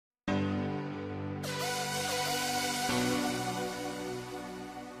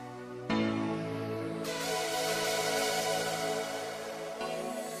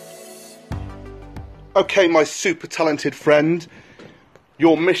Okay, my super talented friend,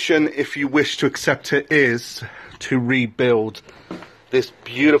 your mission, if you wish to accept it, is to rebuild this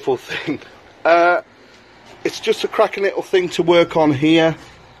beautiful thing. It's just a cracking little thing to work on here.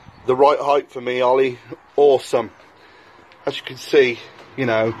 The right height for me, Ollie. Awesome. As you can see, you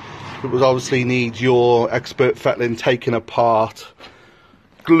know, it would obviously need your expert fettling taken apart,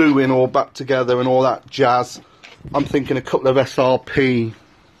 gluing all back together and all that jazz. I'm thinking a couple of SRP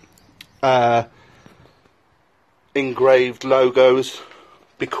engraved logos.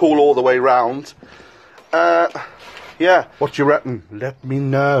 Be cool all the way round. Yeah, what do you reckon? Let me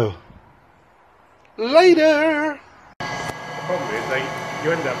know. Later! The problem is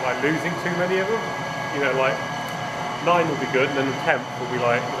you end up like losing too many of them. You know, like 9 will be good and then the 10th will be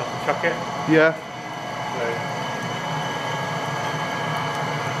like, you have to chuck it. Yeah. So.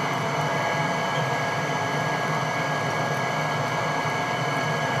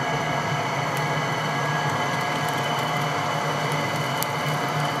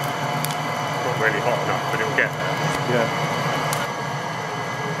 Really hot enough, but it'll get there. Yeah.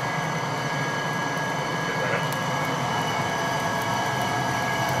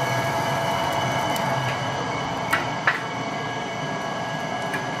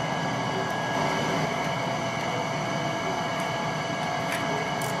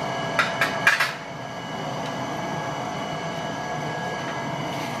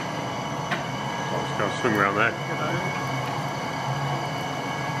 So I'll just go and swing around there.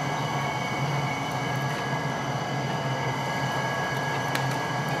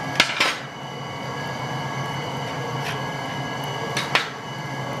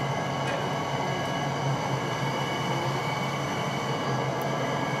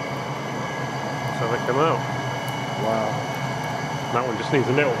 So they come out. Wow. That one just needs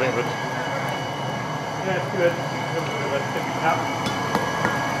a little bit of it. Yeah, it's good. A little bit of a tippy tap.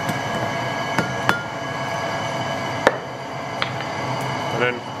 And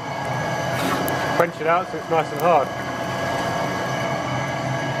then quench it out so it's nice and hard.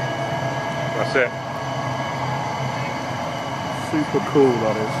 That's it. Super cool,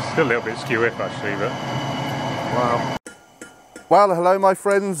 that is. Still a little bit skew-if actually, but. Wow. Well, hello my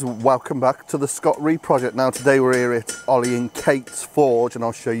friends, welcome back to the Scott Reed project. Now today we're here at Ollie and Kate's forge and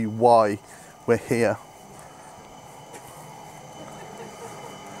I'll show you why we're here.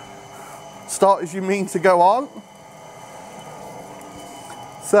 Start as you mean to go on.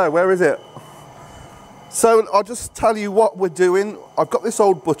 So where is it? So I'll just tell you what we're doing. I've got this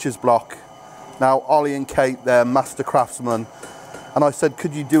old butcher's block. Now Ollie and Kate, they're master craftsmen. And I said,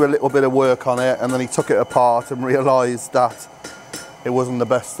 could you do a little bit of work on it? And then he took it apart and realised that it wasn't the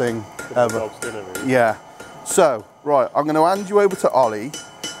best thing ever. Yeah. So, right, I'm going to hand you over to Ollie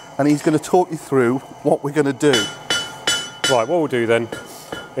and he's going to talk you through what we're going to do. Right, what we'll do then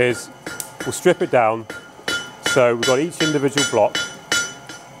is we'll strip it down. So we've got each individual block.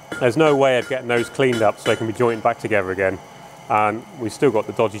 There's no way of getting those cleaned up so they can be jointed back together again. And we've still got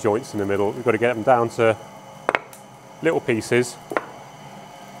the dodgy joints in the middle. We've got to get them down to little pieces.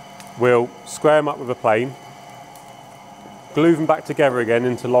 We'll square them up with a plane. Glue them back together again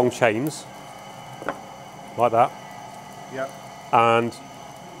into long chains, like that. Yeah. And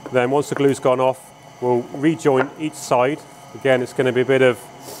then once the glue's gone off, we'll rejoin each side. Again, it's going to be a bit of,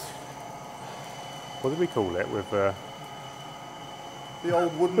 what did we call it? With the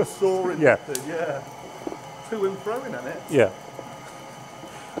old wooden saw in yeah. Yeah. To and fro in it. Yeah.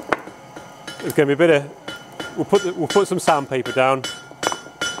 It's going to be a bit of, we'll put some sandpaper down.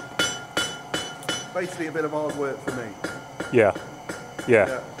 Basically a bit of hard work for me. Yeah,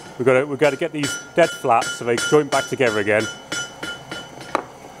 yeah. We've got to get these dead flat so they joint back together again.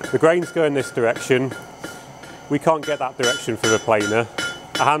 The grains go in this direction. We can't get that direction for the planer.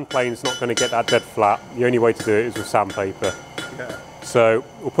 A hand plane's not going to get that dead flat. The only way to do it is with sandpaper. Yeah. So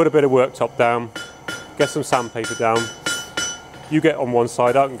we'll put a bit of worktop down, get some sandpaper down. You get on one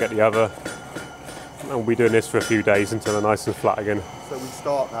side, I can get the other. And we'll be doing this for a few days until they're nice and flat again. So we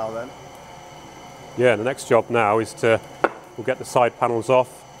start now then? Yeah, the next job now is we'll get the side panels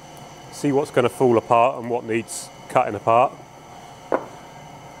off, see what's going to fall apart and what needs cutting apart.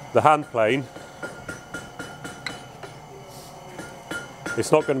 The hand plane,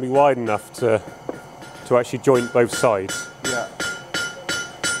 it's not going to be wide enough to actually joint both sides. Yeah.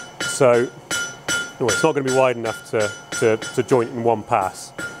 So, no, it's not going to be wide enough to joint in one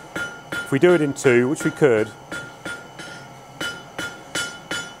pass. If we do it in two, which we could,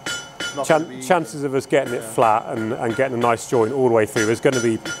 chances of us getting it flat and getting a nice joint all the way through, there's going to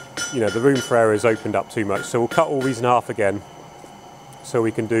be, you know, the room for error is opened up too much. So we'll cut all these in half again so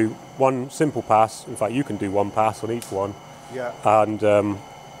we can do one simple pass. In fact, you can do one pass on each one. Yeah. And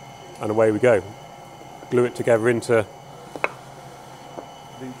away we go. glue it together into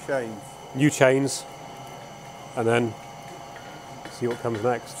New chains. new chains, and then see what comes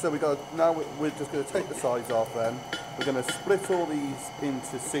next. So now we're just going to take the sides off then. We're going to split all these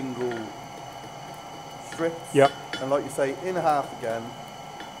into single strips. Yep. And like you say, in half again,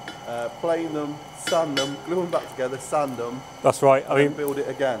 plane them, sand them, glue them back together, sand them. That's right. I mean, build it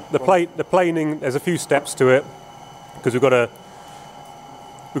again. The planing, there's a few steps to it, because we've got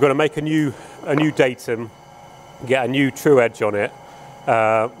to make a new datum, get a new true edge on it.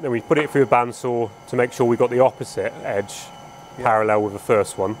 Then we put it through a bandsaw to make sure we got the opposite edge parallel with the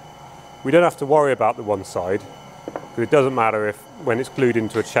first one. We don't have to worry about the one side, because it doesn't matter if when it's glued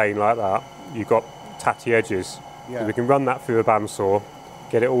into a chain like that, you've got tatty edges. Yeah. We can run that through a bandsaw,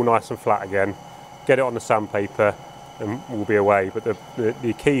 get it all nice and flat again, get it on the sandpaper, and we'll be away. But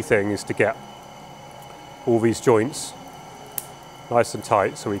the key thing is to get all these joints nice and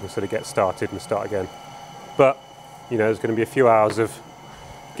tight so we can sort of get started and start again. But you know, there's going to be a few hours of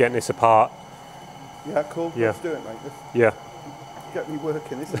getting this apart. Yeah, cool. Yeah. Let's do it, mate. Yeah. Get me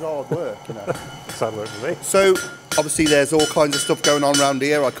working. This is hard work, you know. It's hard work for me. So obviously there's all kinds of stuff going on around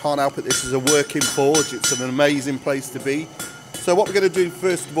here. I can't help it. This is a working forge. It's an amazing place to be. So what we're going to do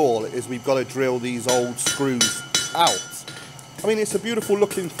first of all is we've got to drill these old screws out. I mean, it's a beautiful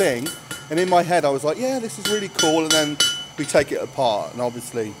looking thing, and in my head I was like, yeah, this is really cool, and then we take it apart, and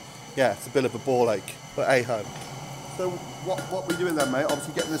obviously, yeah, it's a bit of a ball ache, but hey ho. So what we doing then, mate?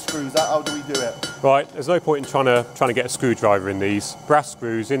 Obviously getting the screws out. How do we do it? Right, there's no point in trying to get a screwdriver in these. Brass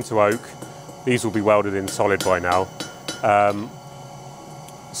screws into oak. These will be welded in solid by now.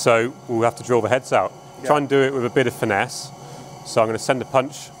 So we'll have to drill the heads out. Yeah. Try and do it with a bit of finesse. So I'm going to send a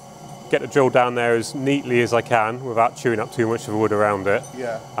punch, get the drill down there as neatly as I can without chewing up too much of the wood around it.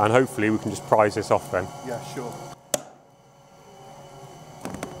 Yeah. And hopefully we can just prise this off then. Yeah, sure.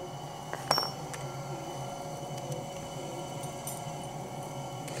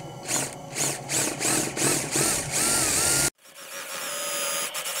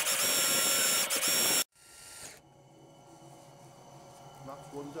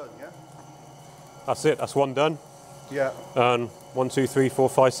 One done, yeah? That's it, that's one done. Yeah. And 1, 2, 3, 4,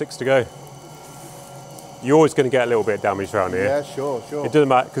 5, 6 to go. You're always going to get a little bit of damage around here. Yeah, sure. It doesn't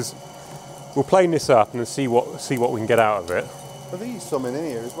matter, because we'll plane this up and then see what we can get out of it. Are these some in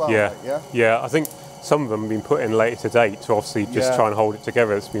here as well? Yeah. Mate, yeah. Yeah, I think some of them have been put in later to date to obviously just try and hold it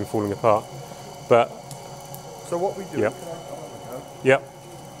together. It's been falling apart. But so what we do? Yep. Can I go? Yep.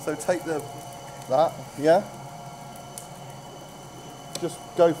 So take that, yeah. Just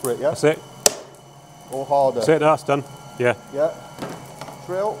go for it, yeah. That's it. Or harder. That's it. That's done. Yeah. Yeah.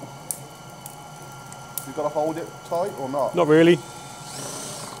 Drill. You've got to hold it tight or not? Not really. Is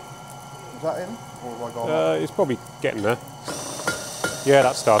that in? Or have I gone? It's probably getting there. Yeah,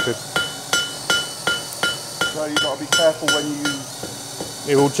 that started. So you've got to be careful when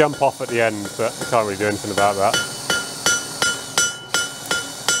you... It will jump off at the end, but I can't really do anything about that.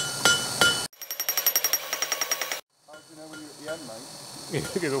 How do you know when you're at the end,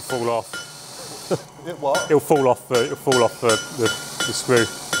 mate? It'll fall off. It what? It'll fall off. It'll fall off the screw.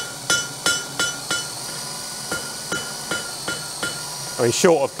 I mean,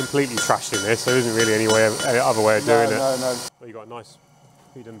 short of completely trashing this, there isn't really any other way of doing it. No. Well, you got a nice.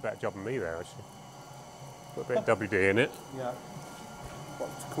 You've done a better job than me there, actually. Got a bit of WD in it. Yeah. What,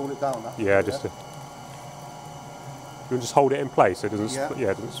 to cool it down? That Yeah, just to. You can just hold it in place so it doesn't.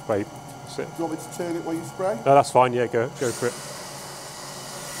 Yeah. It doesn't spray. That's it. Do you want me to turn it while you spray? No, that's fine. Yeah, go for it.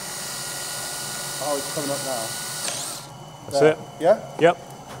 Oh, it's coming up now. That's there. it. Yeah? Yep.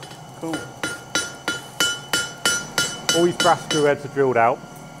 Cool. All these brass screw heads are drilled out.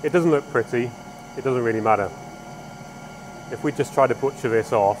 It doesn't look pretty. It doesn't really matter. If we just try to butcher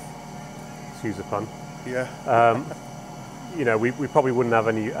this off, excuse the pun. Yeah. You know, we probably wouldn't have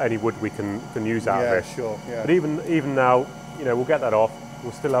any wood we can use out of this. Yeah, sure. Yeah. But even now, you know, we'll get that off.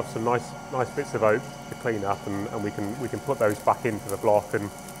 We'll still have some nice bits of oak to clean up, and we can put those back into the block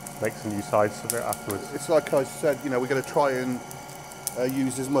and make some new sides of it afterwards. It's like I said, you know, we're going to try and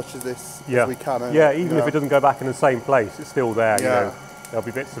use as much of this as we can. Even if it doesn't go back in the same place, it's still there. Yeah. You know, there'll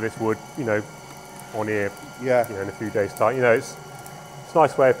be bits of this wood, you know, on here. Yeah. You know, in a few days' time. You know, it's a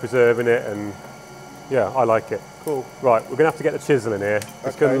nice way of preserving it, and yeah, I like it. Cool. Right, we're going to have to get the chisel in here.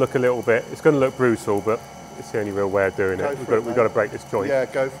 It's going to look a little bit. It's going to look brutal, but it's the only real way of doing it. We've got to break this joint. Yeah,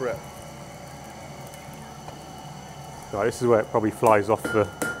 go for it. Right, this is where it probably flies off the.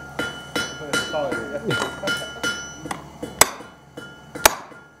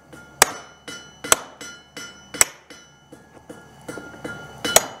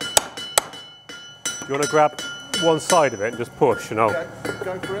 You want to grab one side of it and just push, and I'll. Yeah,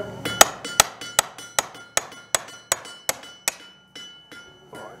 go for it.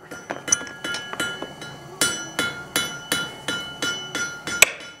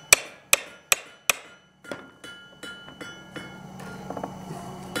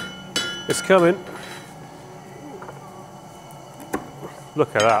 It's coming.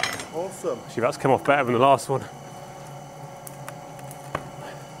 Look at that. Awesome. Actually, that's come off better than the last one.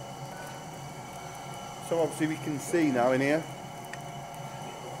 So obviously we can see now in here.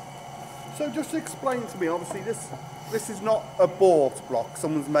 So just explain to me, obviously this is not a bought block.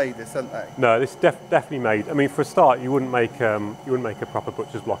 Someone's made this, haven't they? No, this is definitely made. I mean, for a start, you wouldn't make a proper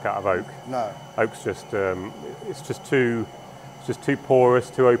butcher's block out of oak. No. Oak's just it's just too porous,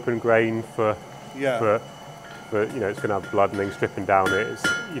 too open grain for you know, it's going to have blood and things dripping down it. It's,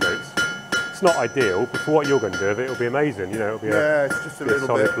 you know, it's not ideal, but for what you're going to do with it, it'll be amazing. You know, it'll be it's just a little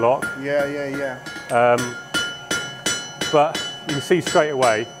solid bit block. Yeah. But you can see straight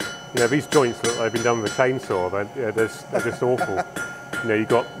away, you know, these joints look like they've been done with a chainsaw. They're just awful. You know, you've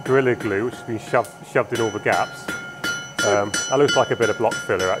got Gorilla Glue, which has been shoved in all the gaps. That looks like a bit of block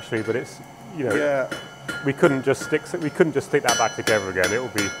filler actually, but it's, you know, we couldn't just stick that back together again. It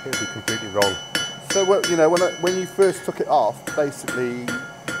would be completely wrong. So you know, when you first took it off, basically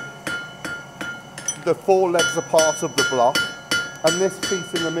the four legs are part of the block, and this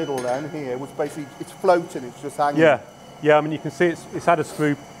piece in the middle then here was basically, it's floating, it's just hanging. Yeah. I mean, you can see it's had a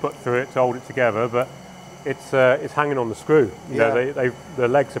screw put through it to hold it together, but it's hanging on the screw. You know, the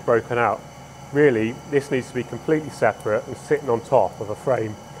legs are broken out. Really, this needs to be completely separate and sitting on top of a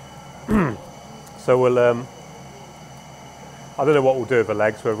frame. So we'll. I don't know what we'll do with the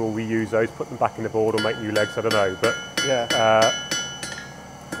legs, whether we'll reuse those, put them back in the board or make new legs, I don't know. But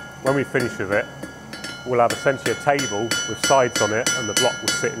when we finish with it, we'll have essentially a table with sides on it and the block will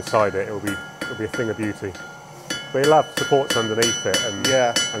sit inside it. It'll be a thing of beauty. But it'll have supports underneath it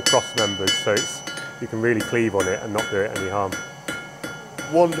and cross members, so you can really cleave on it and not do it any harm.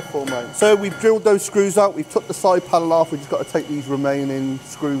 Wonderful, mate. So we've drilled those screws out, we've took the side panel off, we've just got to take these remaining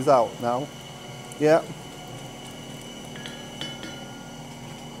screws out now. Yeah.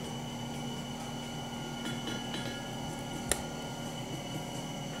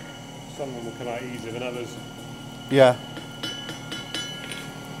 Some of them will come out easier than others. Yeah.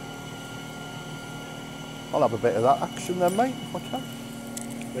 I'll have a bit of that action then, mate, if I can.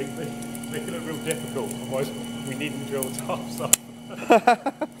 Make it look real difficult, otherwise we needn't drill the tops off.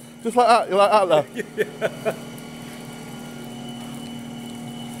 Just like that, you like that, love? Yeah.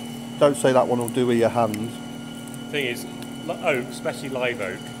 Don't say that one will do with your hands. The thing is, oak, especially live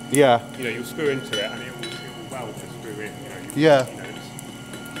oak, you know, you'll screw into it and it will weld to screw in. You know,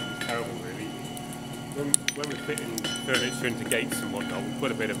 it's terrible, really. When we're fitting furniture into gates and whatnot, we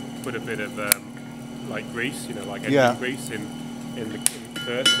put a bit of like grease, like engine grease in the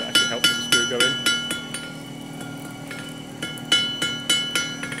first. That actually helps the screw go in.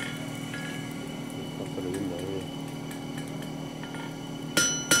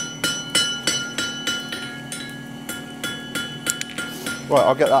 Right,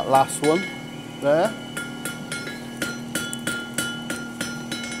 I'll get that last one there.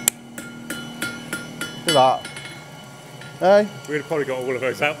 Look at that. Hey? We'd have probably got all of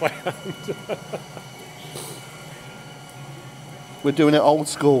those out by hand. We're doing it old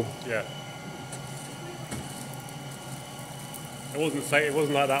school. Yeah. It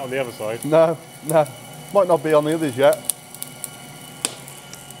wasn't like that on the other side. No. Might not be on the others yet.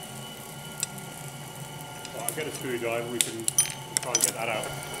 Right, I'll get a screwdriver, we can try and get that out.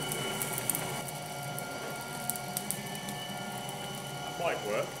 That might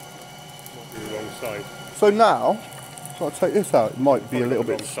work. Might be the wrong side. So now, so I'll take this out. It might be a little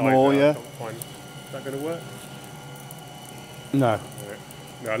bit small, yeah. Is that going to work? No.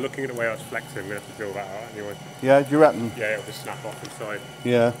 No, looking at the way I was flexing, we're going to have to drill that out anyway. Yeah, do you reckon? Yeah, it'll just snap off inside.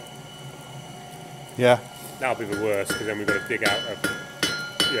 Yeah. Yeah. That'll be the worst, because then we've got to dig out a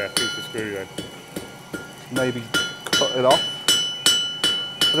piece of screw then. Maybe cut it off.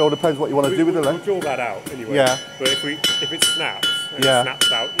 It all depends what you want to do with it then. We'll drill that out anyway. Yeah. But if it snaps, and it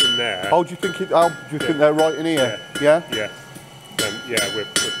snaps out in there. How do you think think they're right in here? Yeah? Yeah. Then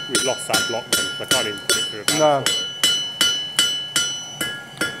we've lost that block then, so I can't even put it through a band. No.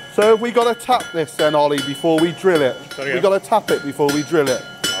 So have we got to tap this then, Ollie, before we drill it? Sorry, We've got to tap it before we drill it.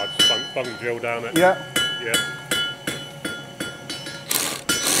 I'll just bung drill down it. Yeah. Yeah.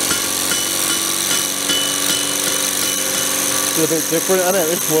 It's a bit different, isn't it,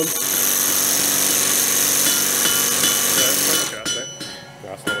 this one? Yeah, that's it.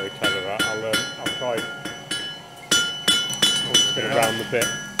 That's not really clever, that. I'll try. I'll just get around the bit.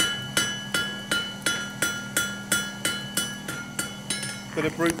 Bit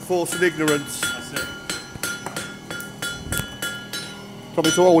of brute force and ignorance. That's it. Tell me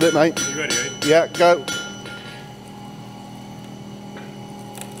to hold it, mate. Are you ready, Yeah, go.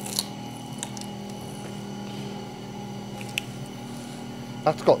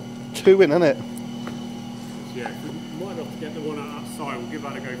 That's got two in, isn't it? Yeah, we might have to get the one outside. We'll give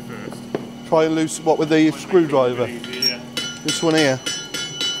that a go first. Try and loosen what with the screwdriver. Easy, yeah. This one here.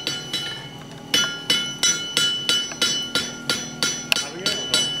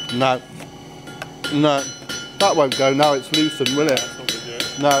 No. No. That won't go now it's loosened, will it? That's not gonna do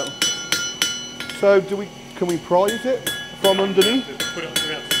it. No. So can we prise it from underneath? Just put it,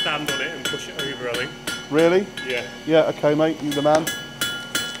 we have to stand on it and push it over, I think. Really? Yeah. Yeah, okay mate, you the man.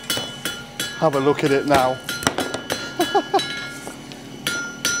 Have a look at it now.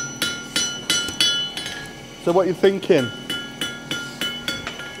 So what you thinking?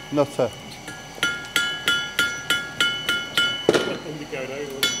 Nutter.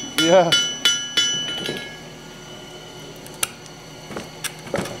 Yeah.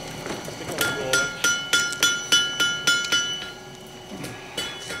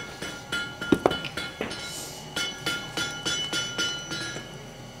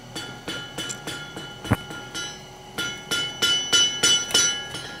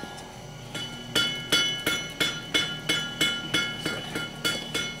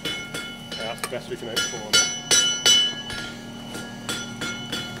 That's the best we can hope for on that.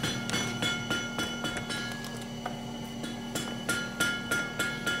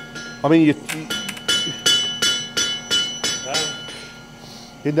 I mean, you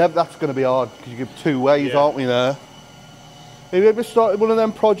never, that's going to be hard because you give two ways, aren't we there? Have you ever started one of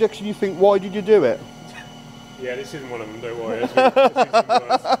them projects and you think, why did you do it? Yeah, this isn't one of them, don't worry. There's been some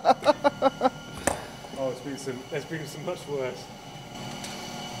worse. Oh, there's been some much worse.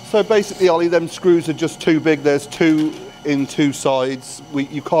 So basically, Ollie, them screws are just too big. There's two in two sides.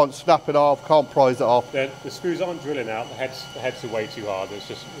 You can't snap it off, can't prise it off. The screws aren't drilling out. The heads are way too hard. It's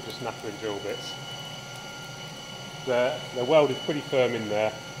just knackering drill bits. The weld is pretty firm in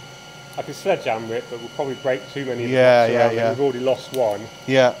there. I can sledgehammer it, but we'll probably break too many. Yeah. We've already lost one.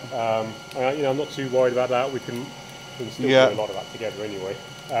 Yeah. I'm not too worried about that. We can still do a lot of that together anyway.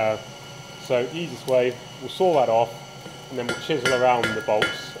 So the easiest way, we'll saw that off, and then we'll chisel around the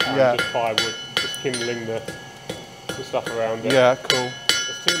bolts and just plywood, just kindling the stuff around it. Yeah, cool.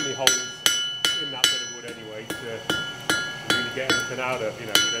 There's too many holes in that bit of wood anyway to really get anything out of, you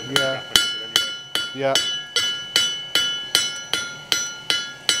know, we don't really scrap anything anyway. Yeah.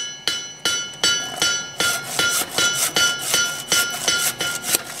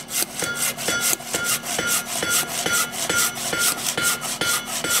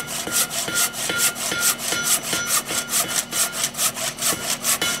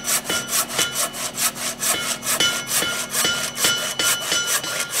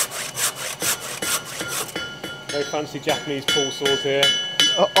 No fancy Japanese pull saws here.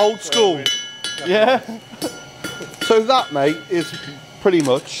 Old school. Yeah. So that, mate, is pretty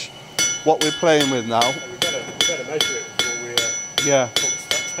much what we're playing with now. We better measure it before we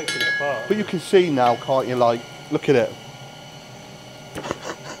start taking it apart. But you can see now, can't you? Like, look at it.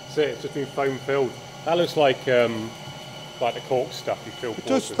 See, it's just been foam filled. That looks like the cork stuff you fill. It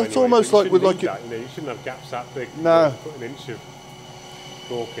does. With That's anyway. almost like with like that, you shouldn't have gaps that big. No. Put an inch of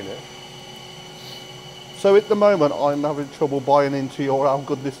cork in it. So at the moment, I'm having trouble buying into how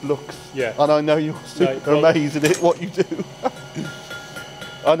good this looks. Yeah. And I know you're super amazing at what you do.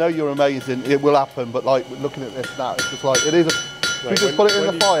 I know you're amazing. It will happen, but like looking at this now, it's just like it is. We just put it in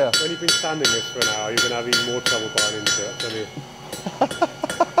the fire. When you've been standing this for an hour, you're going to have even more trouble buying into it. Tell you.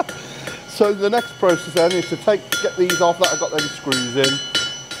 So the next process then is to get these off that I've got them screws in.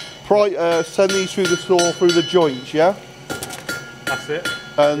 Send these through the saw through the joints, yeah. That's it.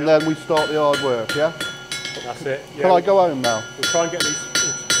 And then we start the hard work, yeah. That's it. Yeah, Can I go home now? We'll try and get these.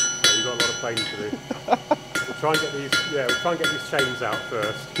 Oh, you've got a lot of planing to do. We'll try and get these. Yeah, we'll try and get these chains out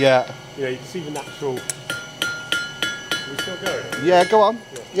first. Yeah. You know, you can see the natural. Are we still going? Yeah, go on.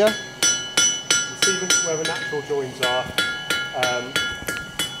 Yeah. You see where the natural joins are.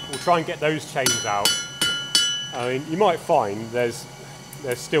 We'll try and get those chains out. I mean, you might find there's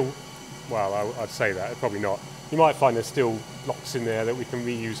still. Well, I'd say that probably not. You might find there's still blocks in there that we can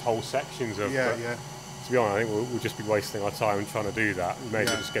reuse whole sections of. Yeah, but yeah. To be honest, I think we'll just be wasting our time trying to do that. We may as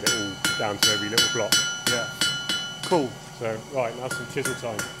well just get it all down to every little block. Yeah. Cool. So, right, now some chisel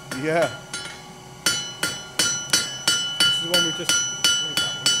time. Yeah. This is the one we just...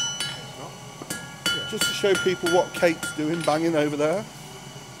 Just to show people what Kate's doing, banging over there.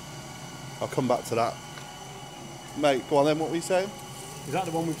 I'll come back to that. Mate, go on then, what were you saying? Is that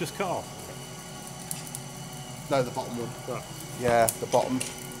the one we've just cut off? No, the bottom one. Right. Yeah, the bottom.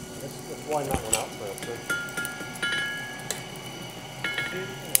 Let's wind that one out first then.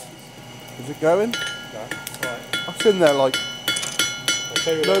 Is it going? No. Right. I've seen there like... I'll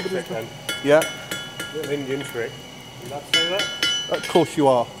show you a little trick then. Yeah. Little Indian trick. You allowed to say that? Of course you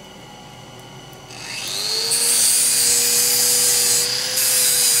are.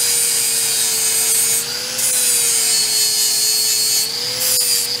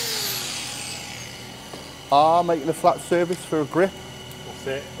 Ah, making a flat surface for a grip. That's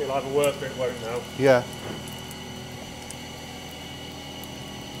it. It'll either work or it won't now. Yeah.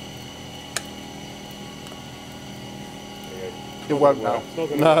 It won't now.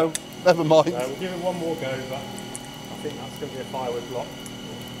 No, never mind. We'll give it one more go, but I think that's going to be a firewood block.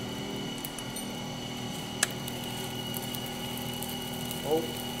 Oh,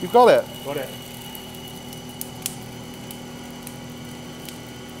 You've got it? got it.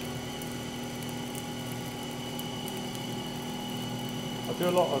 I do a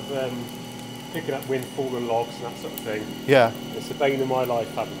lot of picking up wind fallen logs and that sort of thing. Yeah. It's the bane of my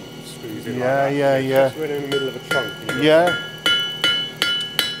life having screws in Yeah, like that. yeah, yeah. Just when in the middle of a trunk. Yeah.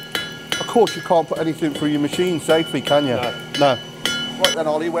 Of course you can't put anything through your machine safely, can you? No. No. Right then,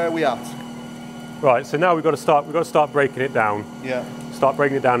 Ollie, where are we at? Right, so now we've got to start breaking it down. Yeah. Start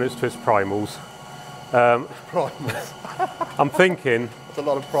breaking it down to its primals. Primals. I'm thinking That's a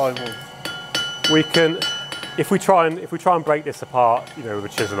lot of primals. we can, if we try and break this apart, you know, with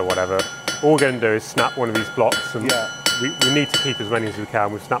a chisel or whatever, all we're going to do is snap one of these blocks, and we need to keep as many as we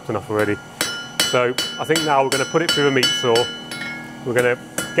can. We've snapped enough already. So I think now we're going to put it through a meat saw. We're going to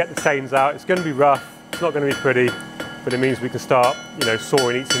get the chains out. It's going to be rough. It's not going to be pretty, but it means we can start, you know,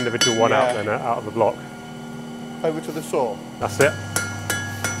 sawing each individual one out then out of the block. Over to the saw. That's it.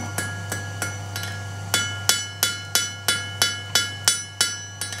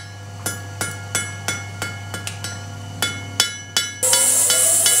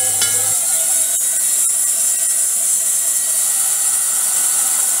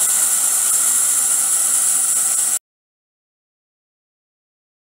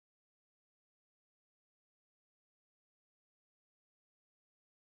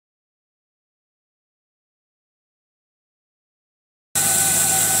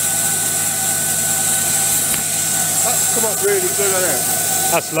 That's come up really good, hasn't it?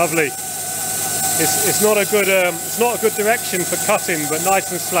 That's lovely. It's not a good direction for cutting, but nice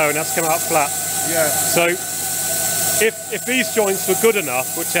and slow, and that's come out flat. Yeah. So if these joints were good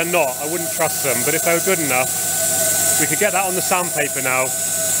enough, which they're not, I wouldn't trust them. But if they were good enough, we could get that on the sandpaper now,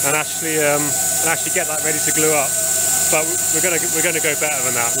 and actually get that ready to glue up. But we're gonna go better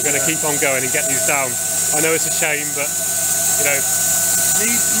than that. We're gonna keep on going and get these down. I know it's a shame, but you know,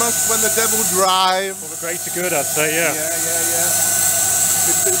 needs must when the devil drive. for the greater good, I'd say. Yeah. Yeah.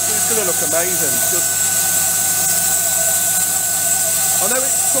 It's going to look amazing. I know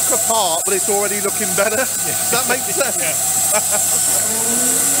it took apart, but it's already looking better. Yeah. Does that make sense? Yeah.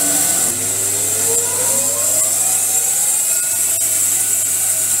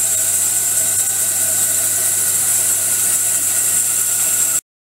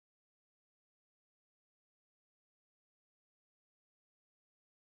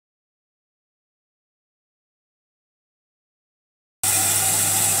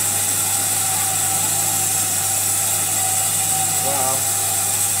 Wow.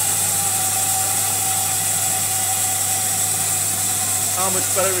 How much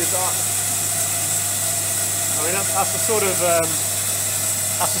better is that? I mean, that's the sort of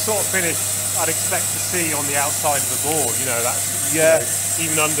finish I'd expect to see on the outside of the board. You know, that's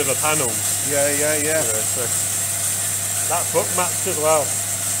even under the panels. Yeah. You know, so that book matched as well.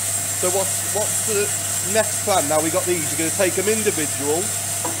 So what's the next plan? Now we got these. You're going to take them individual.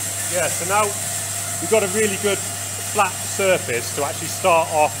 Yeah. So now we've got a really good flat surface to actually start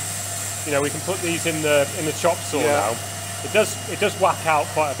off. You know, we can put these in the chop saw now. It does whack out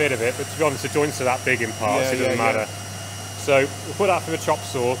quite a bit of it, but to be honest, the joints are that big in parts, it doesn't matter. So we'll put that through a chop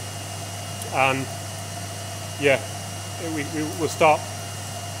saw, and we'll start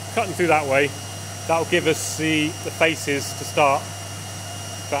cutting through that way. That'll give us the faces to start.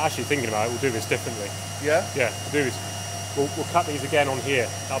 But actually thinking about it, we'll do this differently. Yeah? Yeah, we'll do this. We'll cut these again on here.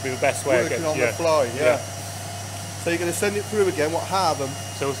 That'll be the best way. Working on the fly, yeah. So you're going to send it through again, what, halve them?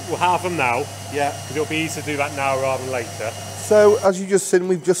 So we'll halve them now. Yeah. Because it'll be easier to do that now rather than later. So as you just seen,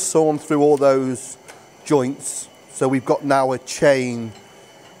 we've just sawn through all those joints. So we've got now a chain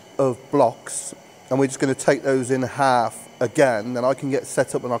of blocks, and we're just going to take those in half again. Then I can get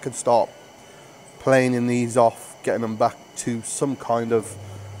set up and I can start planing these off, getting them back to some kind of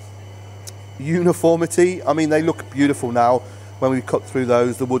uniformity. I mean, they look beautiful now. When we cut through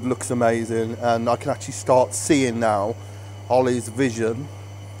those, the wood looks amazing, and I can actually start seeing now Ollie's vision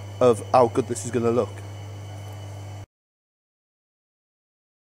of how good this is going to look.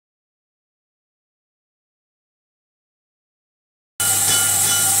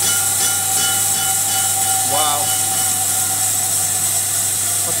 Wow,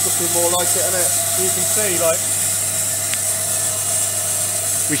 that's looking more like it, isn't it? So you can see, like,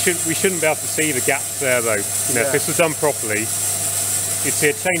 we shouldn't be able to see the gaps there though. You know, if this was done properly, you'd see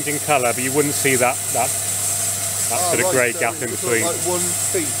a change in colour, but you wouldn't see that sort of grey gap in it's between. like one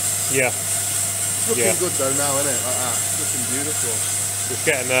piece. Yeah. It's looking good though now, isn't it? Like that. It's looking beautiful. It's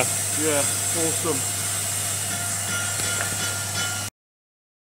getting there. Yeah, awesome.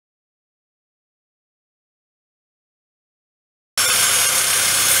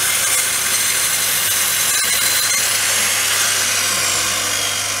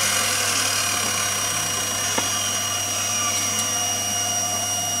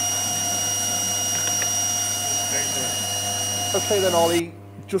 Okay then, Ollie,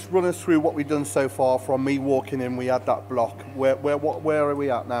 just run us through what we've done so far. From me walking in, we had that block. Where are we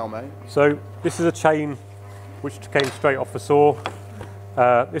at now, mate? So this is a chain which came straight off the saw.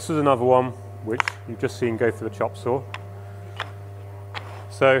 This was another one which you've just seen go through the chop saw.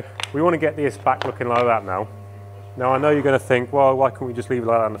 So we want to get this back looking like that now. Now I know you're going to think, well, why couldn't we just leave it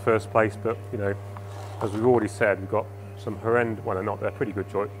like that in the first place? But you know, as we've already said, we've got some horrendous, well, they're pretty good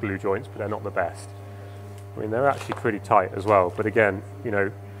glue joints, but they're not the best. I mean, they're actually pretty tight as well, but again, you know,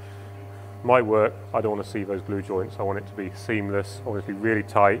 my work, I don't want to see those glue joints. I want it to be seamless, obviously really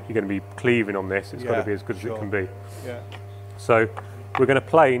tight. You're going to be cleaving on this. It's got to be as good as it can be. Yeah. So we're going to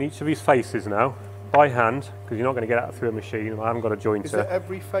plane each of these faces now by hand, because you're not going to get out through a machine, and I haven't got a jointer. Is it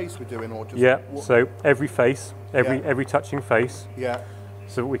every face we're doing, or just... Yeah, so every face, every touching face. Yeah.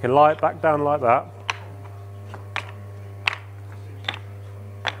 So we can lie it back down like that,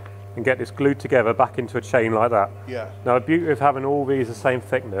 and get this glued together back into a chain like that. Yeah. Now the beauty of having all these the same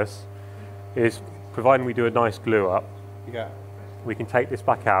thickness is, providing we do a nice glue up, yeah, we can take this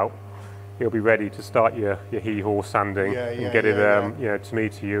back out. It'll be ready to start your hee-haw sanding and get it you know, to me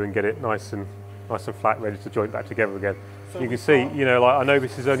to you, and get it nice and flat, ready to joint back together again. So you can see, you know, like I know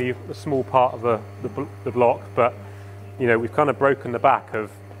this is only a small part of the block, but you know, we've kind of broken the back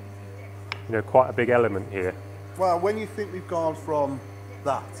of, you know, quite a big element here. Well, when you think we've gone from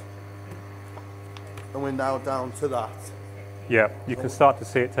that and we're now down to that. Yeah, you can start to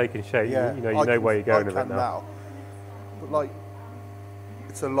see it taking shape. Yeah, you know where you're going with it now. But like,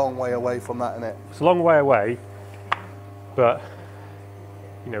 it's a long way away from that, isn't it? It's a long way away, but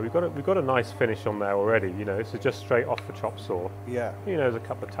you know, we've got a nice finish on there already. You know, this is just straight off the chop saw. Yeah. You know, there's a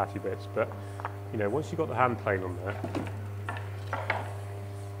couple of tatty bits, but you know, once you've got the hand plane on there,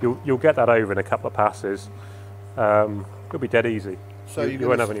 you'll get that over in a couple of passes. It'll be dead easy. So you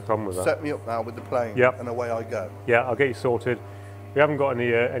won't have any problem with that. Set me up now with the plane, and away I go. Yeah, I'll get you sorted. We haven't got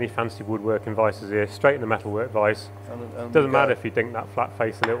any fancy woodworking vices here. Straight in the metalwork vice. And doesn't matter if you dink that flat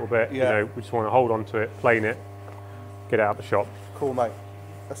face a little bit. You know, we just want to hold on to it, plane it, get it out the shop. Cool, mate.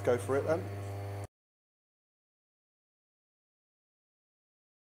 Let's go for it then.